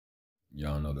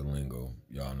Y'all know the lingo.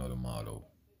 Y'all know the motto.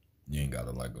 You ain't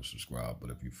gotta like or subscribe, but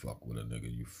if you fuck with a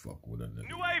nigga, you fuck with a nigga.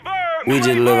 We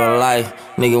just live a life,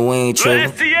 nigga, we ain't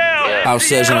trippin'.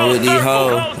 Obsession with these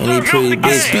hoes and these pretty bitches.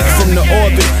 I speak from the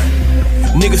orbit.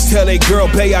 Niggas tell they girl,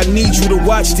 bae, I need you to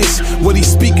watch this. What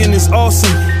he's speaking is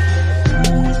awesome.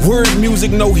 Word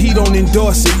music, no, he don't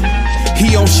endorse it.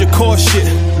 He on Shakur shit.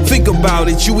 Think about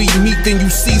it, you eat meat, then you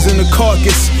season the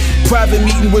carcass. Private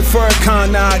meeting with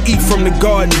Farrakhan, now I eat from the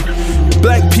garden.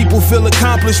 Black people feel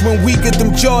accomplished when we get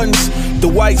them Jordans. The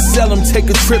whites sell them, take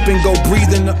a trip and go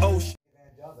breathe in the ocean.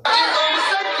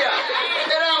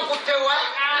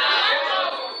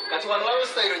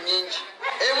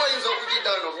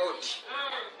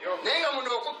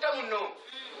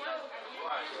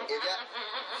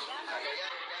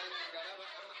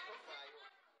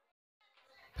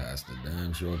 Past the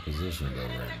damn short position though,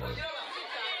 right, bro.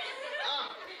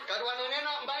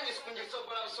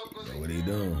 Know what he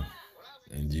doing?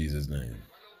 In Jesus' name.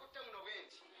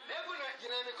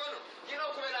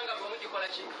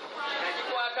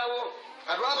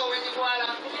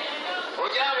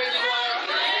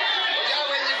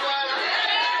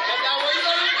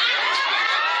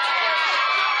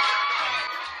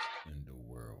 In the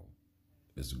world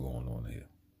is going on here?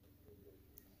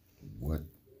 What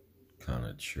kind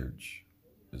of church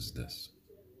is this?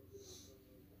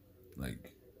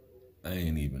 Like, I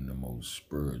ain't even the most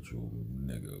spiritual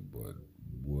nigga, but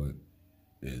what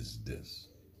is this?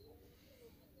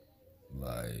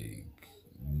 Like,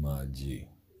 my G,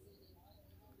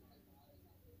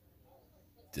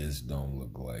 this don't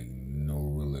look like no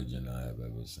religion I have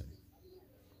ever seen.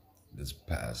 This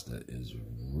pastor is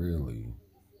really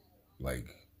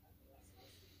like,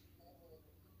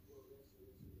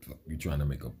 you trying to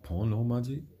make a porno, my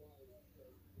G?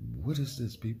 What is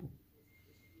this, people?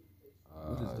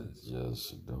 What is this? I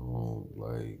just don't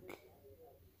like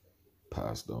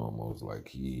pastor almost like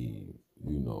he,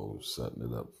 you know, setting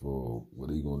it up for what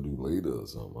he gonna do later or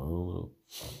something. I don't know.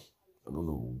 I don't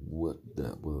know what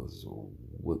that was or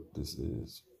what this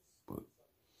is, but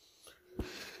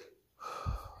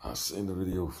I seen the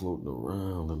video floating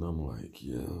around and I'm like,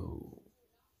 yo,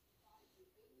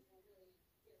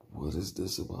 what is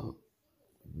this about?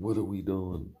 What are we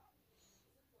doing?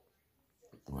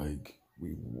 Like,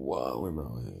 we wilding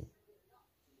out here.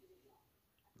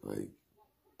 Like,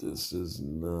 this is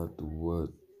not what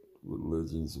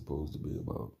religion's supposed to be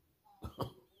about.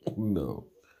 No.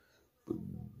 But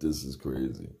this is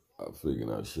crazy. I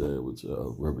figured I'd share it with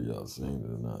y'all, whether y'all seen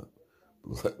it or not.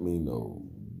 But let me know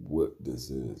what this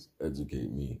is.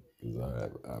 Educate me, because I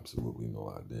have absolutely no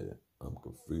idea. I'm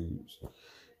confused.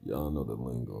 Y'all know the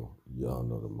lingo. Y'all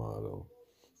know the motto.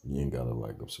 You ain't gotta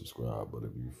like or subscribe, but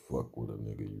if you fuck with a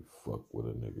nigga, you fuck with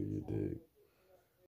a nigga, you dig.